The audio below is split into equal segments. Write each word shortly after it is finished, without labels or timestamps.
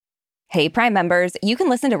Hey, Prime members, you can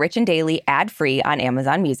listen to Rich and Daily ad-free on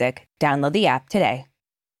Amazon Music. Download the app today.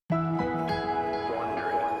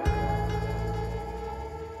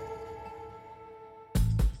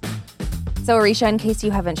 So, Aricia, in case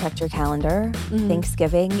you haven't checked your calendar,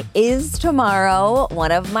 Thanksgiving is tomorrow,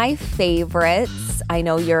 one of my favorites. I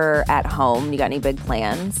know you're at home. You got any big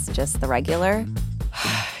plans? Just the regular?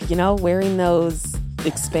 You know, wearing those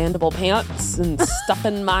expandable pants and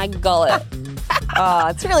stuffing my gullet. Oh,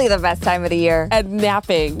 it's really the best time of the year. And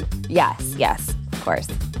napping. Yes, of course.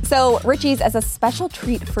 So, Richie's, as a special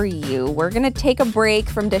treat for you, we're going to take a break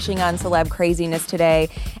from dishing on celeb craziness today,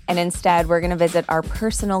 and instead we're going to visit our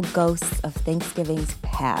personal ghosts of Thanksgiving's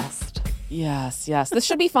past. Yes. This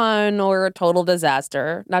should be fun or a total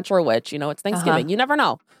disaster. Not sure which. You know, it's Thanksgiving. You never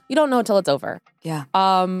know. You don't know until it's over. Yeah.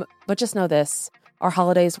 But just know this. Our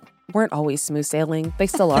holidays weren't always smooth sailing. They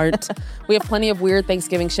still aren't. We have plenty of weird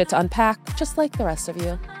Thanksgiving shit to unpack, just like the rest of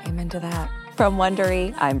you. Amen to that. From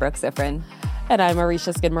Wondery, I'm Brooke Siffrin. And I'm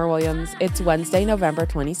Aricia Skidmore-Williams. It's Wednesday, November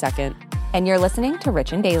 22nd. And you're listening to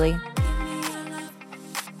Rich and Daily.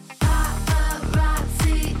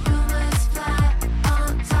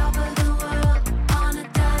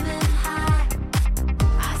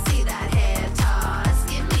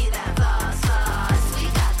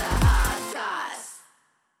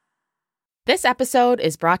 This episode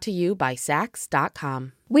is brought to you by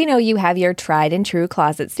Saks.com. We know you have your tried and true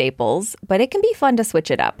closet staples, but it can be fun to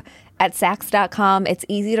switch it up. At Saks.com, it's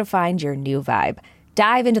easy to find your new vibe.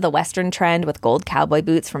 Dive into the Western trend with gold cowboy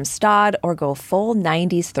boots from Staud, or go full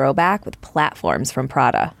 90s throwback with platforms from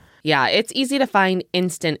Prada. Yeah, it's easy to find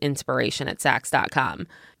instant inspiration at Saks.com.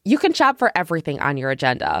 You can shop for everything on your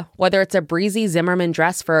agenda, whether it's a breezy Zimmermann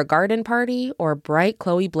dress for a garden party or a bright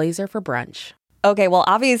Chloe blazer for brunch. Okay, well,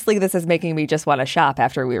 obviously this is making me just want to shop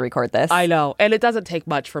after we record this. I know, and it doesn't take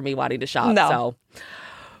much for me wanting to shop. No. So.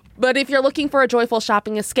 But if you're looking for a joyful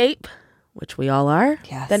shopping escape, which we all are,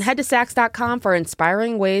 then head to Saks.com for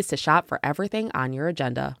inspiring ways to shop for everything on your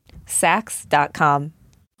agenda. Saks.com.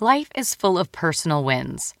 Life is full of personal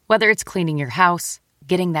wins, whether it's cleaning your house,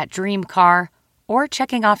 getting that dream car, or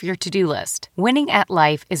checking off your to-do list. Winning at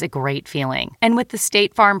life is a great feeling. And with the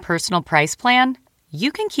State Farm Personal Price Plan, you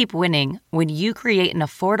can keep winning when you create an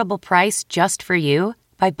affordable price just for you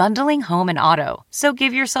by bundling home and auto. So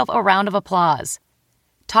give yourself a round of applause.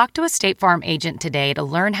 Talk to a State Farm agent today to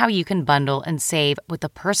learn how you can bundle and save with the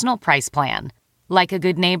Personal Price Plan. Like a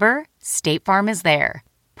good neighbor, State Farm is there.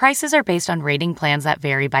 Prices are based on rating plans that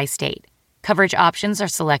vary by state. Coverage options are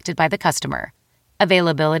selected by the customer.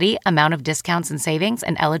 Availability, amount of discounts and savings,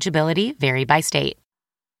 and eligibility vary by state.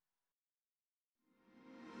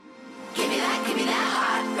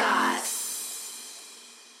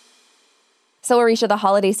 So, Aricia, the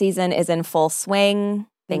holiday season is in full swing.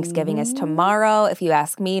 Thanksgiving is tomorrow. If you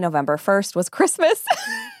ask me, November 1st was Christmas.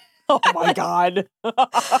 Oh, my God.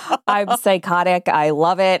 I'm psychotic. I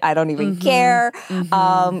love it. I don't even care.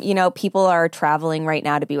 You know, people are traveling right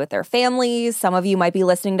now to be with their families. Some of you might be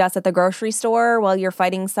listening to us at the grocery store while you're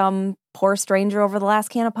fighting some poor stranger over the last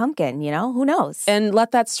can of pumpkin. You know, who knows? And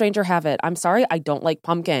let that stranger have it. I'm sorry, I don't like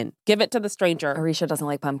pumpkin. Give it to the stranger. Aricia doesn't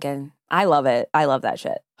like pumpkin. I love it. I love that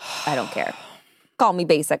shit. I don't care. Call me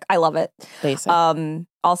basic. I love it. Basic.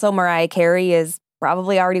 Also, Mariah Carey is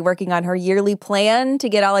probably already working on her yearly plan to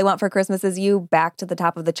get All I Want for Christmas Is You back to the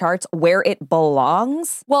top of the charts where it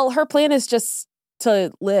belongs. Well, her plan is just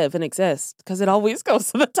to live and exist because it always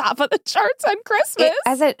goes to the top of the charts on Christmas.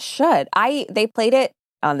 As it should. They played it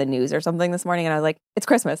on the news or something this morning and I was like, it's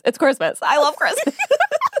Christmas. It's Christmas. I love Christmas.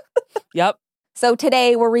 Yep. So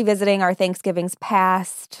today we're revisiting our Thanksgivings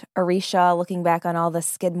past. Aricia, looking back on all the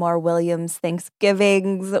Skidmore-Williams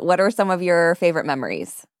Thanksgivings, what are some of your favorite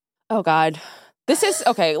memories? Oh, God. This is,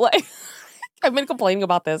 okay, like, I've been complaining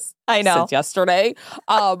about this since yesterday.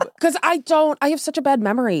 Because I have such a bad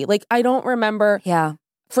memory. Like, I don't remember. Yeah.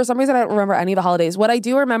 For some reason, I don't remember any of the holidays. What I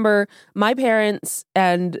do remember, my parents,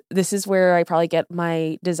 and this is where I probably get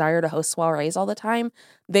my desire to host soirees all the time,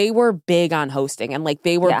 they were big on hosting. And, like,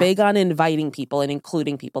 they were big on inviting people and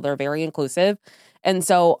including people. They're very inclusive. And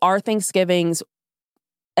so our Thanksgivings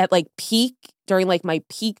at, like, during, like, my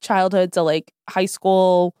peak childhood to, like, high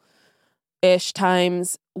school-ish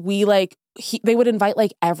times, we, like, they would invite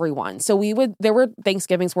like everyone. So there were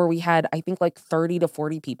Thanksgivings where we had, I think, like 30 to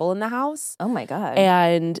 40 people in the house. Oh my God.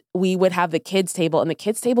 And we would have the kids table, and the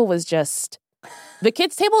kids table is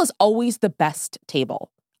always the best table.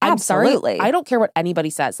 I'm Absolutely. sorry. I don't care what anybody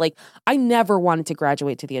says. Like, I never wanted to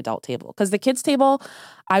graduate to the adult table because the kids table,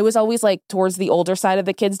 I was always like towards the older side of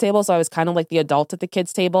the kids table. So I was kind of like the adult at the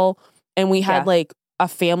kids table. And we had like a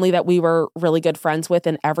family that we were really good friends with,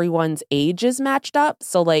 and everyone's age is matched up.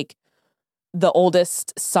 So like, the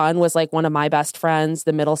oldest son was like one of my best friends.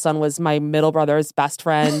 The middle son was my middle brother's best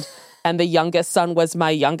friend. And the youngest son was my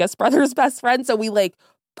youngest brother's best friend. So we like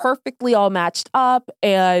perfectly all matched up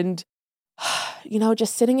and, you know,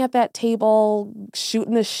 just sitting at that table,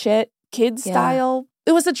 shooting the shit, kid style.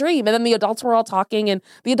 It was a dream. And then the adults were all talking and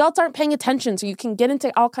the adults aren't paying attention. So you can get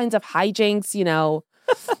into all kinds of hijinks, you know,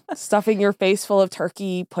 stuffing your face full of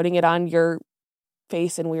turkey, putting it on your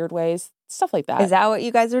face in weird ways, stuff like that. Is that what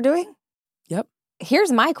you guys are doing? Yep.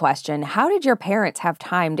 Here's my question. How did your parents have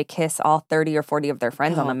time to kiss all 30 or 40 of their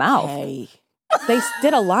friends on the mouth? They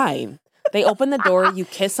did a line. They open the door, you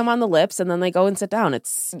kiss them on the lips, and then they go and sit down.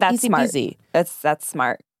 That's easy smart. peasy. That's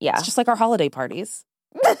smart. Yeah. It's just like our holiday parties,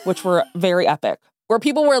 which were very epic, where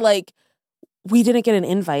people were like, we didn't get an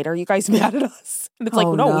invite. Are you guys mad at us? And it's like,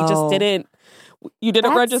 no, we just didn't. You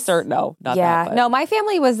didn't register? No, not that. But. No, my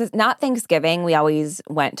family was not Thanksgiving. We always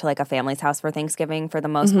went to like a family's house for Thanksgiving for the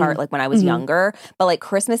most part, like when I was younger. But like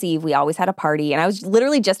Christmas Eve, we always had a party. And I was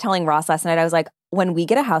literally just telling Ross last night, I was like, when we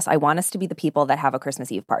get a house, I want us to be the people that have a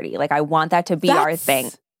Christmas Eve party. Like I want that to be our thing.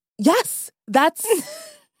 Yes.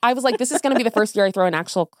 I was like, this is going to be the first year I throw an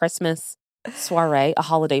actual Christmas soiree, a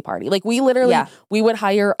holiday party. Like we literally, we would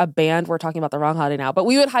hire a band. We're talking about the wrong holiday now, but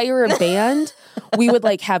we would hire a band. We would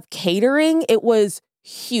like have catering. It was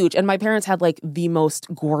huge. And my parents had like the most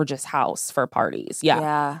gorgeous house for parties.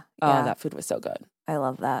 Yeah. Oh, that food was so good. I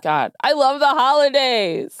love that. God, I love the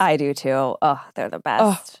holidays. I do too. Oh, they're the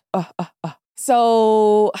best.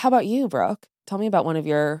 So how about you, Brooke? Tell me about one of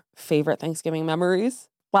your favorite Thanksgiving memories.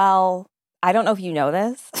 Well, I don't know if you know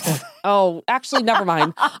this. Oh, actually, never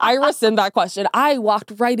mind. I rescind that question. I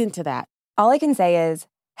walked right into that. All I can say is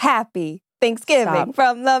happy Thanksgiving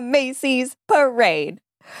from the Macy's parade.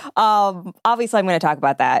 Obviously, I'm going to talk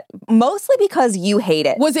about that. Mostly because you hate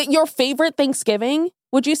it. Was it your favorite Thanksgiving,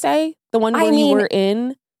 would you say? The one where you were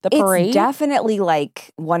in the parade? It's definitely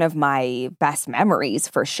like one of my best memories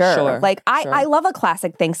for sure. Like I love a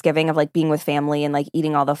classic Thanksgiving of like being with family and like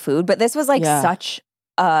eating all the food. But this was like such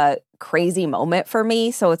a crazy moment for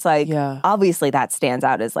me. So it's like, obviously that stands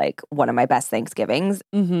out as like one of my best Thanksgivings.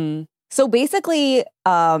 So basically,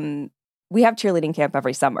 we have cheerleading camp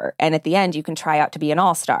every summer. And at the end, you can try out to be an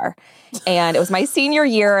all-star. And it was my senior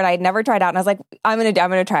year and I'd never tried out. And I was like, I'm going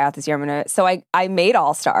to try out this year. So I made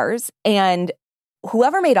all-stars. And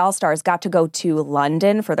whoever made all-stars got to go to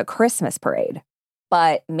London for the Christmas parade.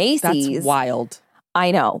 But Macy's... That's wild.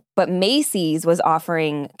 I know. But Macy's was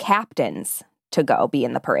offering captains to go be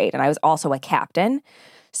in the parade. And I was also a captain.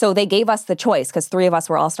 So they gave us the choice because 3 of us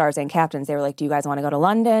were all-stars and captains. They were like, do you guys want to go to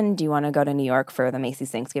London? Do you want to go to New York for the Macy's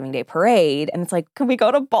Thanksgiving Day parade? And it's like, can we go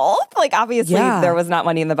to both? Like, obviously, there was not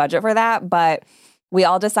money in the budget for that. But we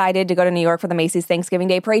all decided to go to New York for the Macy's Thanksgiving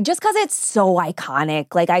Day parade just because it's so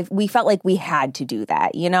iconic. Like, we felt like we had to do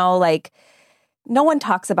that, you know? Like, no one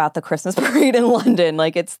talks about the Christmas parade in London.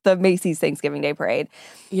 Like, it's the Macy's Thanksgiving Day parade.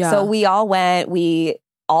 Yeah. So we all went. We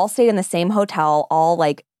all stayed in the same hotel, all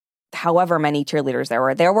like however many cheerleaders there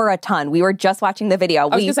were. There were a ton. We were just watching the video. I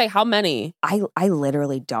was going to say, how many? I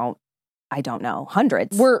literally don't know.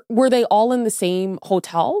 Hundreds. Were they all in the same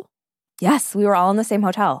hotel? Yes, we were all in the same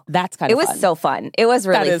hotel. That's kind of fun. It was so fun. It was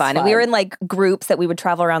really fun. And we were in like groups that we would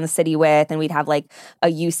travel around the city with, and we'd have like a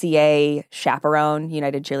UCA chaperone,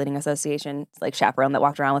 United Cheerleading Association, like chaperone that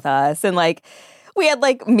walked around with us. And like we had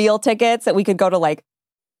like meal tickets that we could go to like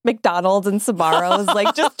McDonald's and Sbarro's,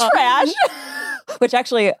 like just trash. Which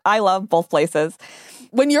actually, I love both places.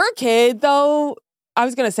 When you're a kid, though, I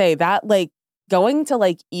was going to say that, like, going to,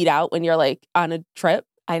 like, eat out when you're, like, on a trip.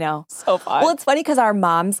 I know. So fun. Well, it's funny because our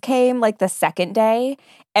moms came, like, the second day.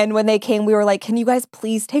 And when they came, we were like, can you guys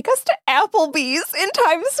please take us to Applebee's in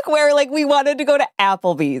Times Square? Like, we wanted to go to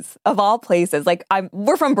Applebee's, of all places. Like,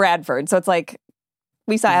 we're from Bradford, so it's like,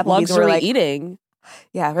 we saw Applebee's. Luxury and we're like, eating.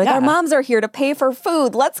 Yeah, we're like, our moms are here to pay for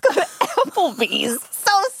food. Let's go to Applebee's.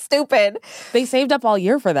 So stupid. They saved up all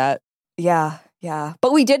year for that. Yeah.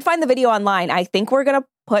 But we did find the video online. I think we're going to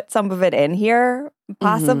put some of it in here,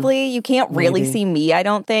 possibly. You can't really see me, I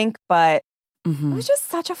don't think, but it was just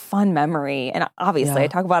such a fun memory. And obviously, I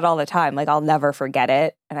talk about it all the time. Like, I'll never forget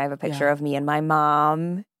it. And I have a picture of me and my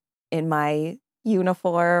mom in my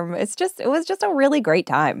uniform. It was just a really great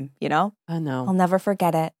time, you know? I know. I'll never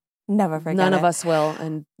forget it. Never forget None it. of us will,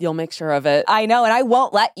 and you'll make sure of it. I know, and I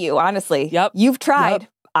won't let you, honestly. Yep. You've tried. Yep.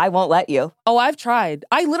 I won't let you. Oh, I've tried.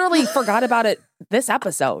 I literally forgot about it this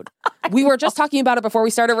episode. We were just talking about it before we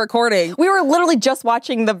started recording. We were literally just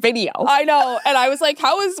watching the video. I know. And I was like,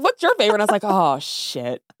 what's your favorite? And I was like, oh,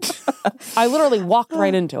 shit. I literally walked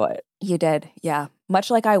right into it. You did, yeah. Much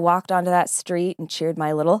like I walked onto that street and cheered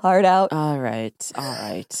my little heart out. All right.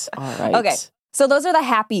 Okay. So those are the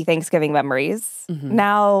happy Thanksgiving memories. Mm-hmm.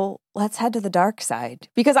 Now let's head to the dark side.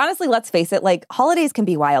 Because honestly, let's face it, like holidays can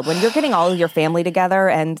be wild. When you're getting all of your family together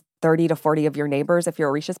and 30 to 40 of your neighbors, if you're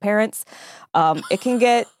Aricia's parents, it can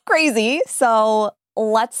get crazy. So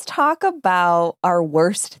let's talk about our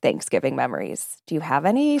worst Thanksgiving memories. Do you have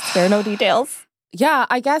any? Spare no details. Yeah,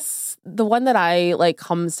 I guess the one that I like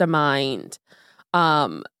comes to mind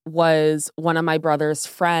was one of my brother's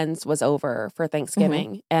friends was over for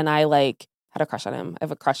Thanksgiving, and I like had a crush on him. I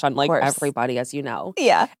have a crush on like everybody, as you know.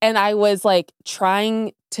 Yeah. And I was like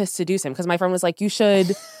trying to seduce him because my friend was like, you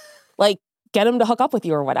should like get him to hook up with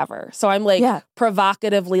you or whatever. So I'm like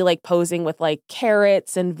provocatively like posing with like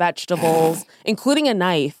carrots and vegetables, including a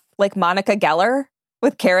knife. Like Monica Geller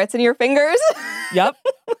with carrots in your fingers? Yep.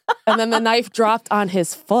 And then the knife dropped on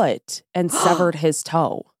his foot and severed his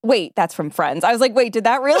toe. Wait, that's from Friends. I was like, wait, did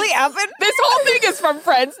that really happen? This whole thing is from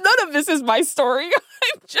Friends. None of this is my story.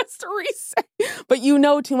 I'm just re-saying. But you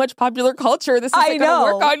know too much popular culture. This isn't going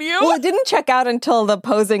to work on you. Well, it didn't check out until the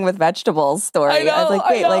posing with vegetables story. I was like,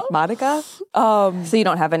 wait, like Monica? So you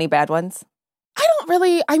don't have any bad ones? I don't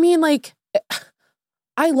really. I mean, like,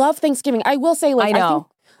 I love Thanksgiving. I will say, like, I know.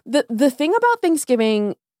 I think the thing about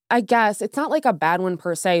Thanksgiving, I guess, it's not like a bad one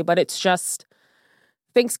per se, but it's just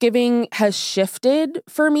Thanksgiving has shifted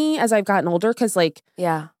for me as I've gotten older because, like,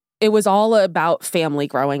 it was all about family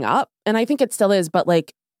growing up. And I think it still is, but,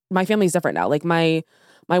 like, my family's different now. Like, my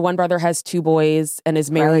one brother has 2 boys and is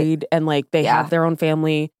married and, like, they have their own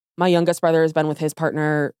family. My youngest brother has been with his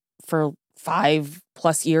partner for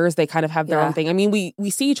 5+ years. They kind of have their own thing. I mean, we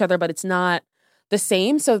see each other, but it's not the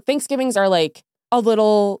same. So Thanksgivings are, like,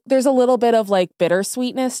 there's a little bit of like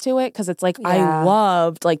bittersweetness to it because it's like I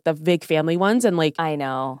loved like the big family ones and like I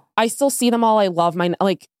know I still see them all. I love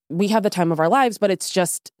like we have the time of our lives, but it's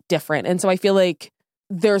just different. And so I feel like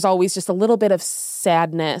there's always just a little bit of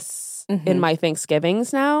sadness in my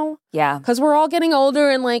Thanksgivings now. Yeah. Because we're all getting older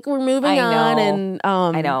and like we're moving on. And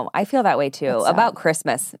I know. I feel that way too. About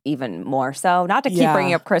Christmas even more so. Not to keep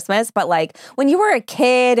bringing up Christmas, but like when you were a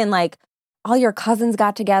kid and like all your cousins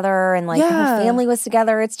got together and like the whole family was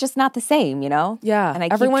together. It's just not the same, you know? Yeah.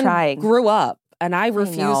 And everyone keep trying. Grew up and I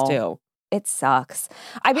refuse to. It sucks.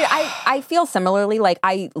 I mean, I feel similarly. Like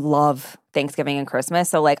I love Thanksgiving and Christmas.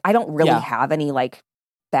 So like I don't really have any like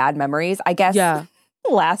bad memories. I guess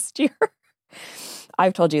last year,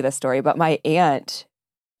 I've told you this story, but my aunt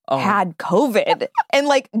had COVID and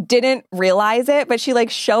like didn't realize it, but she like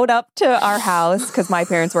showed up to our house because my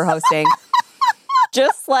parents were hosting.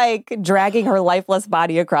 Just like dragging her lifeless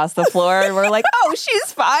body across the floor. And we're like, oh,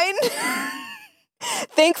 she's fine.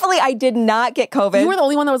 Thankfully, I did not get COVID. You were the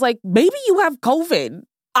only one that was like, maybe you have COVID.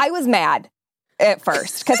 I was mad at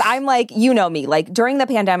first because I'm like, you know me. Like during the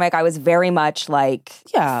pandemic, I was very much like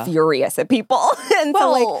furious at people. And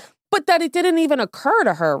so like, but that it didn't even occur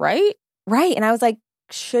to her, right? Right. And I was like,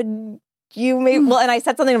 should you maybe, well, and I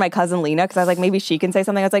said something to my cousin Lena because I was like, maybe she can say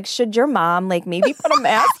something. I was like, should your mom like maybe put a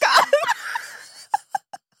mask on?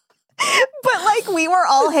 But like we were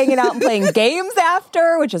all hanging out and playing games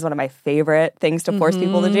after, which is one of my favorite things to force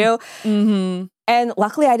people to do. Mm-hmm. And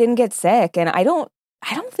luckily I didn't get sick. And I don't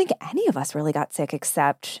think any of us really got sick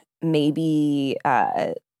except maybe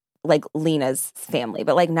like Lena's family.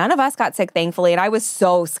 But like none of us got sick, thankfully. And I was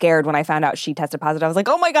so scared when I found out she tested positive. I was like,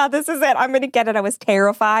 oh my God, this is it. I'm going to get it. I was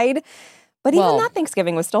terrified. But even that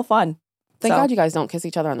Thanksgiving was still fun. Thank God you guys don't kiss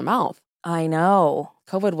each other on the mouth. I know.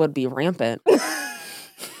 COVID would be rampant.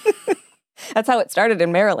 That's how it started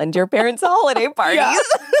in Maryland. Your parents' holiday parties. Yeah.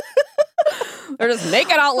 They're just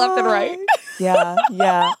making out left and right.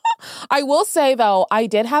 Yeah. I will say, though, I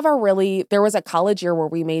did have there was a college year where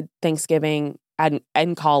we made Thanksgiving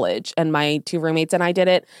in college, and my 2 roommates and I did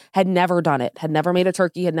it, had never done it, had never made a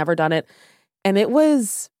turkey, had never done it. And it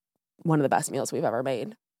was one of the best meals we've ever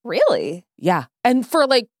made. Really? Yeah. And for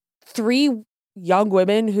like 3 young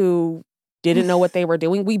women who didn't know what they were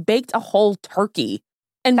doing, we baked a whole turkey.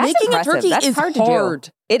 And that's making impressive. a turkey that's is hard to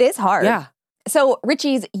do. It is hard. Yeah. So,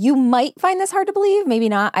 Richies, you might find this hard to believe. Maybe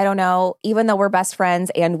not. I don't know. Even though we're best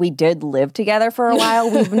friends and we did live together for a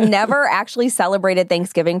while, we've never actually celebrated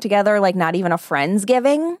Thanksgiving together, like not even a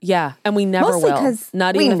Friendsgiving. Yeah. And we never Mostly will.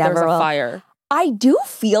 Not even if there's a fire. I do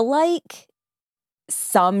feel like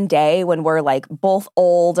someday when we're like both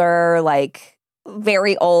older, like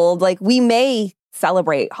very old, like we may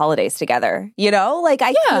celebrate holidays together, you know? Like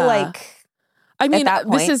I feel like... I mean,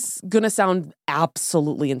 this is going to sound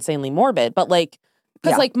absolutely insanely morbid, but like,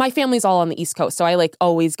 because like my family's all on the East Coast. So I like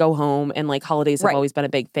always go home and like holidays have always been a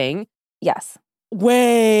big thing. Yes.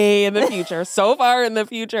 Way in the future, so far in the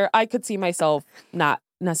future, I could see myself not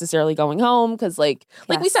necessarily going home because like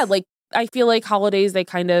we said, like I feel like holidays, they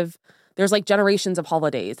kind of there's like generations of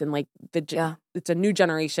holidays, and like it's a new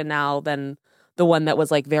generation now than the one that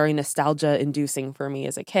was like very nostalgia inducing for me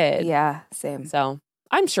as a kid. Yeah, same. So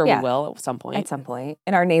I'm sure we will at some point. At some point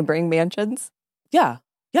in our neighboring mansions. Yeah.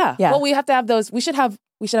 Well, we have to have those. We should have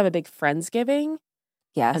a big Friendsgiving.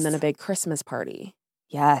 Yes. And then a big Christmas party.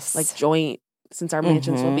 Yes. Like joint, since our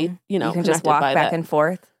mansions will be, you can just walk back and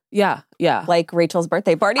forth. Yeah. Like Rachel's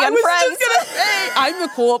birthday party on Friends. I was just going to say, I'm the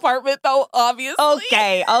cool apartment though, obviously.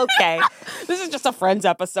 Okay. This is just a Friends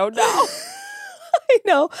episode now. I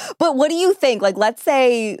know. But what do you think? Like, let's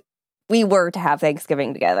say we were to have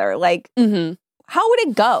Thanksgiving together. Like, how would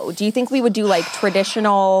it go? Do you think we would do like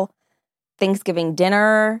traditional Thanksgiving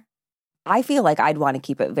dinner? I feel like I'd want to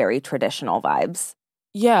keep it very traditional vibes.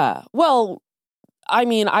 Yeah. Well, I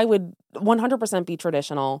mean, I would 100% be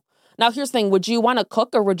traditional. Now, here's the thing. Would you want to cook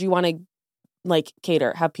or would you want to like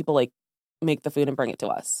cater, have people like make the food and bring it to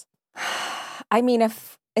us? I mean,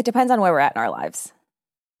 if it depends on where we're at in our lives.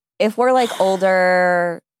 If we're like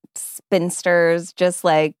older spinsters, just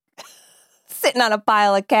like sitting on a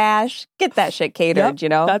pile of cash, get that shit catered, you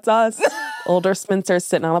know? That's us. Older spinsters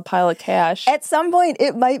sitting on a pile of cash. At some point,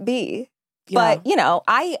 it might be. Yeah. But, you know,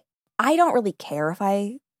 I don't really care if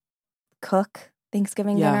I cook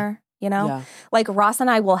Thanksgiving dinner, you know? Yeah. Like Ross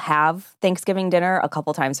and I will have Thanksgiving dinner a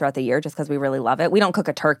couple times throughout the year just because we really love it. We don't cook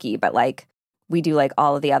a turkey, but like we do like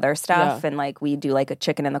all of the other stuff and like we do like a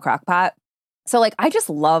chicken in the crock pot. So like I just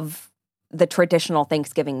love the traditional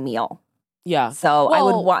Thanksgiving meal. Yeah. So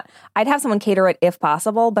I'd have someone cater it if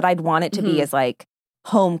possible, but I'd want it to be as like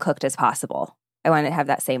home cooked as possible. I want it to have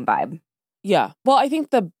that same vibe. Yeah. Well, I think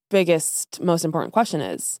the biggest, most important question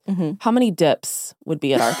is how many dips would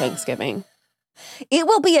be at our Thanksgiving? It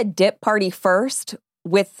will be a dip party first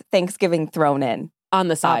with Thanksgiving thrown in. On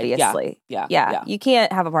the side. Obviously. Yeah. You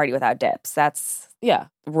can't have a party without dips. That's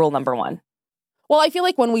rule number one. Well, I feel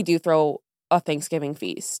like when we do throw a Thanksgiving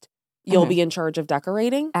feast, you'll be in charge of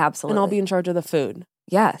decorating. Absolutely. And I'll be in charge of the food.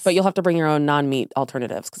 Yes. But you'll have to bring your own non-meat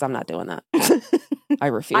alternatives because I'm not doing that. I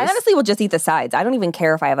refuse. I honestly will just eat the sides. I don't even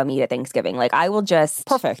care if I have a meat at Thanksgiving. Like, I will just...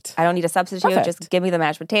 Perfect. I don't need a substitute. Just give me the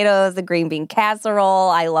mashed potatoes, the green bean casserole.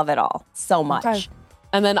 I love it all so much. Okay.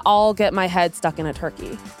 And then I'll get my head stuck in a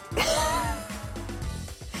turkey.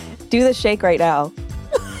 Do the shake right now.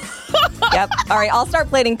 Yep. All right, I'll start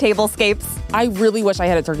planning tablescapes. I really wish I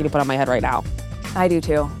had a turkey to put on my head right now. I do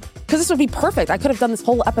too. Because this would be perfect. I could have done this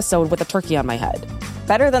whole episode with a turkey on my head.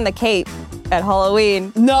 Better than the cape at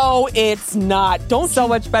Halloween. No, it's not. Don't so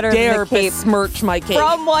much better than the cape. Besmirch my cape.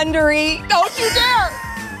 From Wondery. Don't you dare!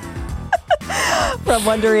 From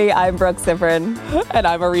Wondery, I'm Brooke Siffrin. And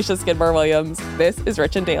I'm Aricia Skidmore-Williams. This is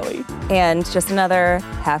Rich and Daily. And just another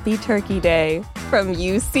happy Turkey Day from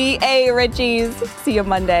UCA Richies. See you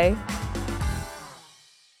Monday.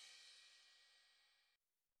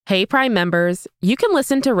 Hey, Prime members, you can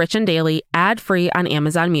listen to Rich and Daily ad-free on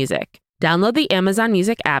Amazon Music. Download the Amazon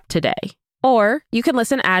Music app today. Or you can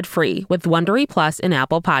listen ad-free with Wondery Plus in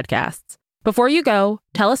Apple Podcasts. Before you go,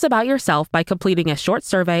 tell us about yourself by completing a short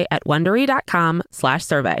survey at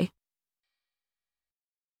Wondery.com/survey.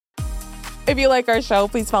 If you like our show,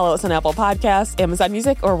 please follow us on Apple Podcasts, Amazon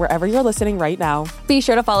Music, or wherever you're listening right now. Be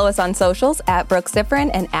sure to follow us on socials at Brooke Siffrin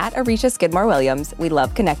and at Aricia Skidmore-Williams. We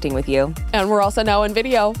love connecting with you. And we're also now in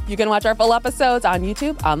video. You can watch our full episodes on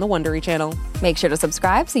YouTube on the Wondery channel. Make sure to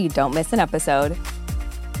subscribe so you don't miss an episode.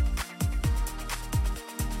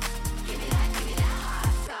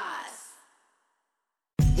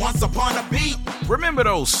 Once upon a beat. Remember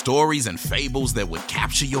those stories and fables that would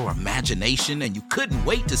capture your imagination and you couldn't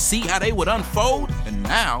wait to see how they would unfold? And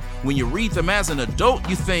now, when you read them as an adult,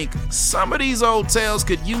 you think, some of these old tales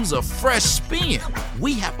could use a fresh spin.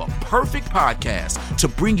 We have a perfect podcast to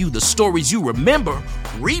bring you the stories you remember,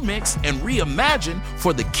 remix, and reimagine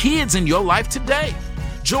for the kids in your life today.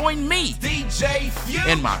 Join me, DJ Few,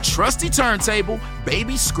 and my trusty turntable,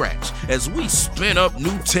 Baby Scratch, as we spin up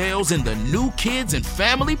new tales in the New Kids and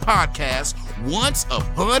Family podcast, Once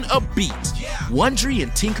Upon a Beat. Wondery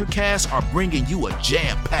and Tinkercast are bringing you a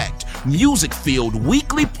jam-packed, music-filled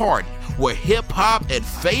weekly party where hip-hop and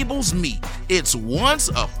fables meet. It's Once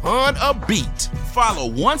Upon a Beat. Follow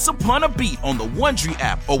Once Upon a Beat on the Wondery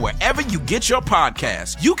app or wherever you get your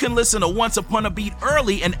podcasts. You can listen to Once Upon a Beat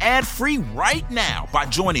early and ad-free right now by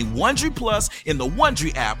joining Wondery Plus in the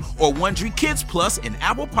Wondery app or Wondery Kids Plus in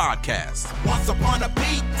Apple Podcasts. Once Upon a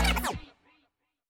Beat.